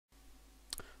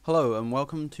Hello and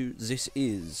welcome to This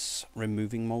Is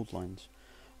Removing Mold Lines.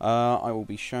 I will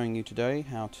be showing you today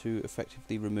how to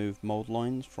effectively remove mold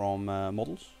lines from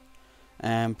models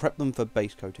and prep them for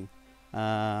base coating.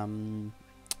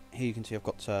 Here you can see I've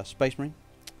got Space Marine.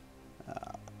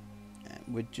 And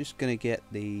we're just going to get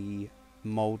the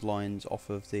mold lines off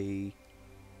of the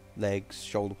legs,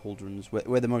 shoulder pauldrons,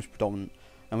 where they're most predominant,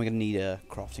 and we're going to need a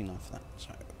crafting knife for that. So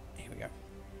here we go.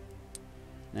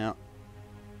 Now,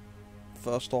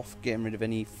 first off, getting rid of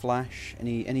any flash,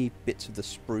 any bits of the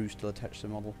sprue still attached to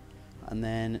the model, and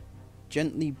then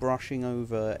gently brushing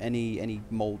over any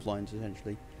mold lines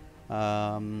essentially.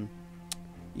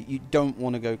 You don't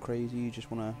want to go crazy, you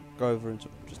just want to go over and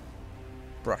sort of just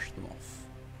brush them off,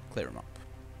 clear them up.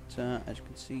 So, as you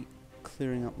can see,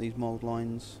 clearing up these mold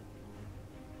lines,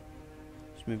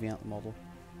 just moving out the model.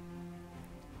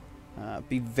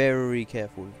 Be very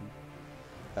careful with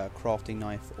a crafting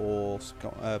knife or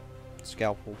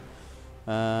scalpel,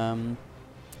 and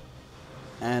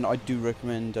I do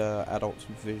recommend adult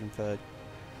supervision for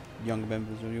younger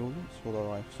members of the audience,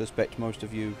 although I suspect most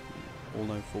of you all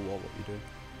know full well what you're doing.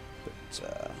 But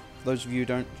for those of you who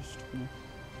don't, just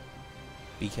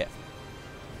be careful.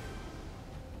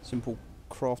 Simple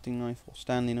crafting knife or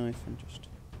Stanley knife, and just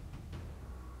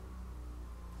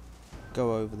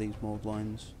go over these mold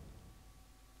lines.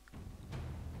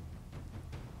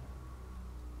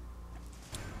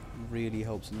 Really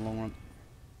helps in the long run.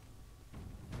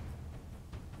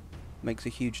 Makes a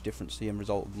huge difference to the end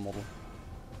result of the model.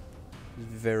 It's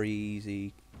very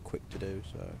easy, quick to do,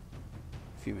 so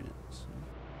a few minutes.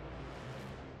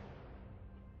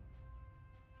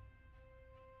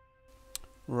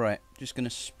 Right, just going to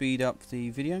speed up the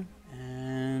video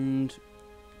and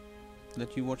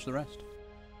let you watch the rest.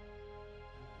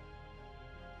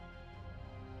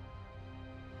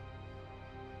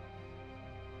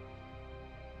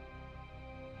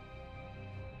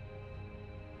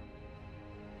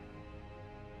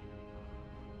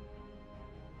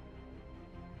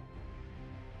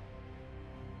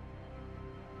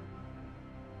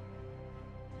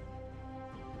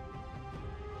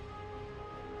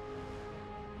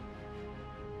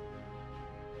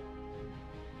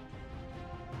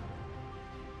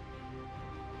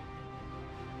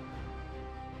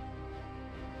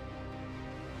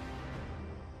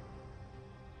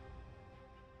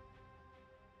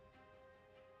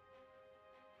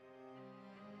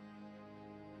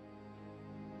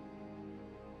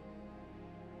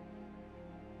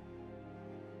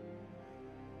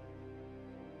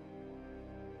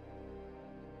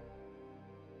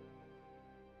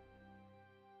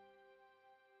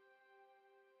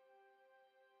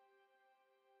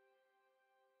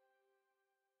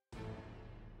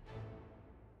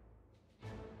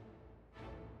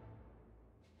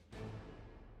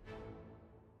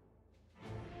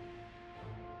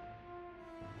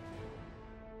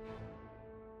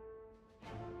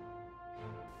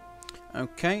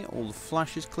 Okay, all the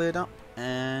flash is cleared up,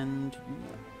 and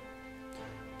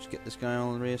just get this guy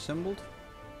all reassembled.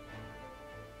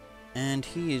 And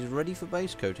he is ready for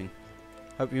base coating.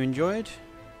 Hope you enjoyed.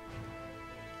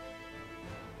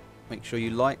 Make sure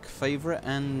you like, favourite,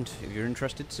 and if you're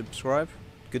interested, subscribe.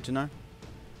 Good to know.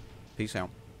 Peace out.